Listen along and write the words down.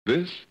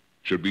This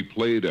should be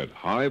played at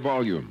high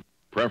volume,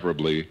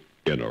 preferably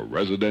in a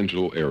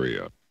residential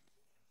area.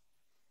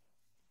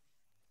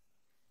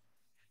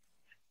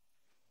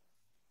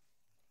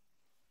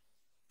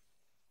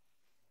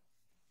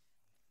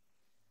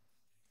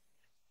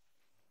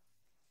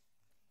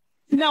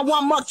 Now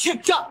I'ma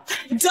kick up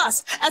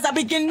dust as I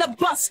begin to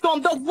bust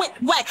on the wit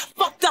whack.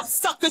 Fucked up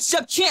suckers you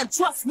can't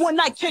trust when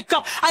I kick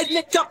up. I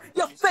lick up,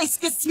 your face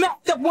gets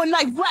smacked up when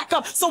I rack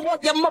up. So all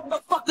your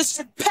motherfuckers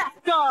should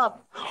pack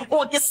up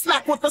or get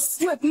slapped with a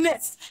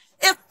swiftness.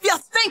 If you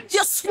think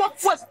you're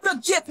swapped with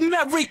the gift,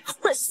 Merry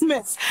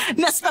Christmas.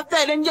 Nest got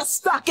that in your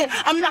stocking.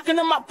 I'm knocking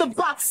them out the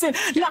boxing,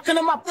 knocking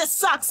them out their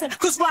socks,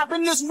 cause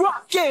Robin is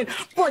rocking.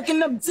 Breaking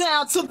them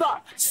down to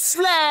the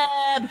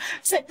slab,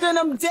 taking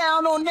them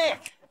down on it.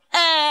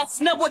 Ass,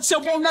 know what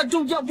you wanna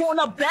do, you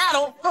wanna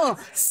battle,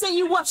 send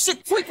you up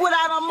shit quick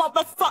without a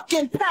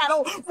motherfucking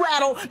paddle,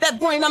 rattle that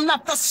brain, I'm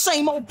not the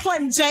same old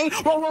plain Jane,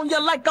 roll on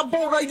you like a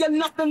boulder, you're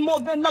nothing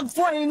more than a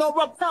grain or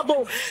a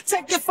pebble,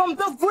 take it from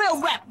the real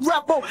rap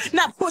rebel,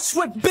 not push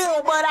with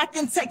Bill, but I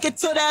can take it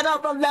to that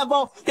other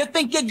level, you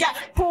think you got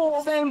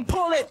pull, then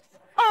pull it.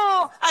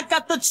 Oh, I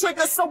got the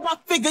trigger, so I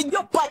figure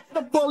you bite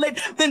the bullet,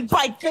 then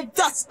bite the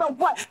dust. Or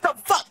what the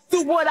fuck?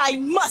 Do what I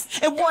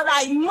must, and what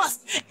I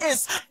must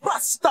is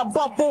bust a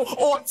bubble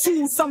or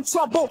choose some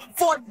trouble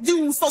for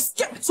you. So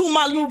skip to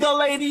my little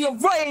lady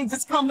of rage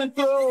is coming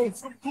through.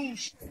 Some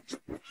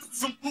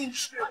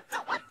bullshit.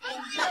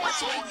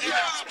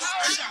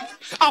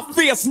 I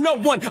fears no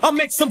one. I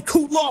make some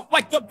cool off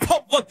like the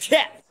polar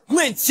cat.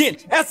 Lynching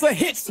as a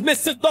hit,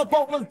 misses the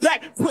rolling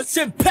back,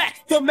 pushing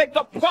back to make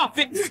a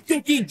profit.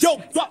 Thinking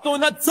yoked up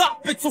on a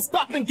topic, so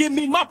stop and give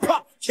me my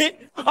prop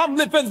kit. I'm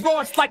living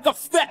large like a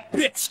fat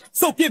bitch,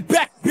 so get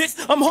back,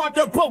 bitch. I'm hard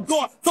to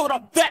bogart, so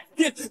the fat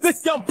kid.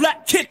 This young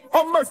black kid,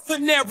 a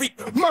mercenary,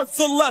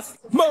 merciless,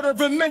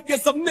 murdering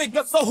millions of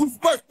niggas. So who's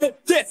worse than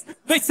this?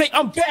 They say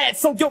I'm bad,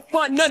 so you'll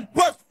find none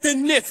worse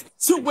than this.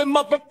 Chewing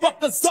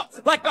motherfuckers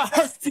up like a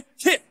Hershey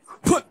kid.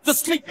 Put to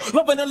sleep,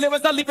 loving the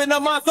lyrics, I leave in the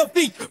minds of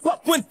these.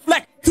 But when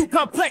flex, too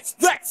complex,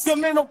 flex, your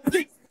mental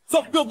peak.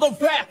 So feel the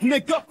wrath,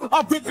 nigga.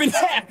 I rip in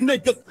half,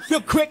 nigga.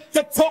 You're quick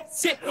to talk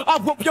shit, I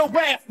whoop your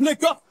ass,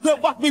 nigga.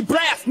 Then watch me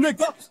blast,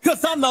 nigga.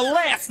 Cause I'm the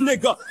last,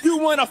 nigga. You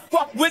wanna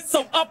fuck with,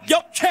 so up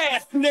your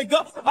cash,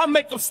 nigga. I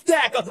make them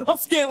stagger. I'm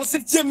scandalous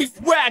and Jimmy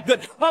Swagger.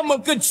 I'm a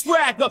good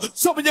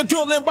dragger. Show me your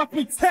girl and watch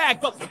me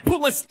tag her.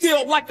 Pulling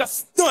steel like a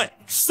stunt.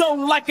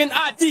 Shown like an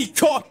ID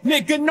card,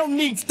 nigga. No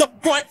needs to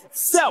front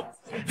self.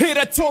 Hit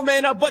a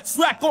tormentor, but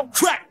track on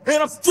crack. And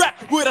I'm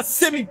strapped with a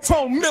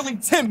semi-tone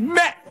Millington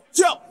Mac.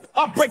 Yo,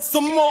 I'll break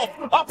some more.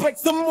 I'll break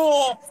some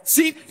more.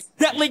 Chief,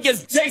 deadly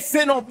as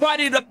Jason on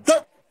Friday the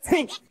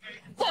 13th.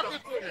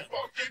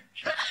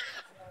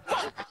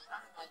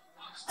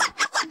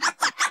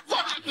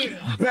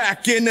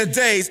 Back in the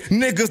days,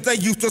 niggas they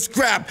used to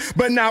scrap,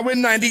 but now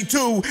in 92,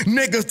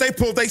 niggas they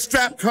pull they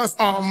strap, cause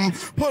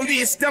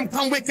police them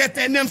come wicked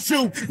and them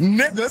shoot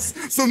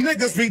niggas, so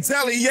niggas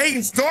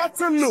retaliate, start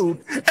to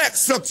loot,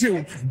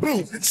 execute,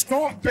 boot,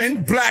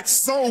 stomping black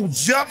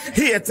soldier,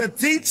 here to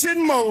teach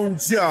and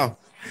mold ya.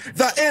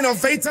 The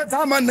innovator,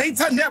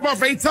 dominator,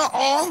 narrator,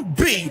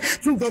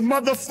 RB to the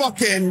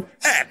motherfucking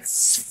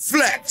X,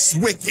 flex,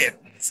 wicked.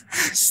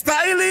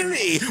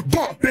 Stylily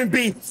bumping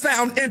be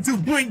found into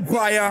bleak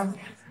by a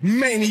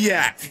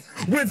maniac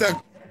with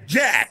a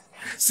gat.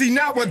 See,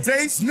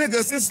 nowadays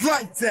niggas it's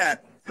like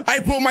that. I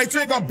pull my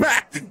trigger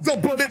back, the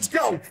bullets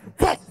go.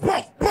 Pop,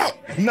 pop, pop.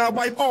 Now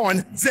I'm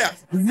on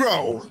death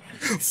row.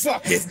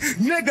 Fuck it,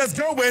 niggas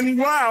going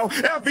wild.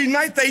 Every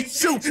night they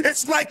shoot,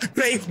 it's like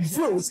they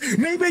bruise.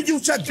 Maybe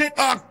you should get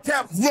a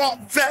cap rock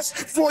vest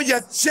for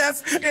your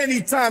chest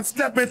anytime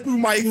stepping through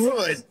my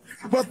hood.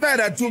 But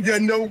that'll do you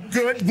no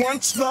good.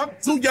 One slug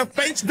to your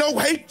face, no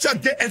hate, you're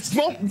getting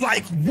smoked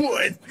like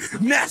wood.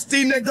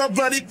 Nasty nigga,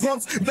 bloody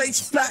clumps, they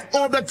splat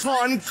on the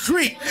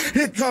concrete.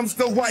 Here comes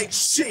the white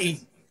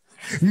sheet.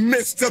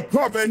 Mr.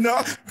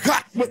 Coroner,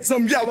 caught with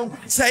some yellow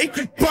tape,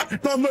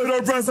 but the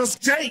murderers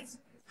escape.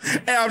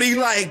 Audi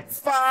like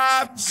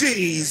 5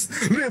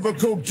 G's.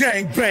 Lyrical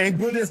gangbang,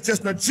 but it's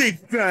just a cheap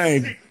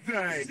thing.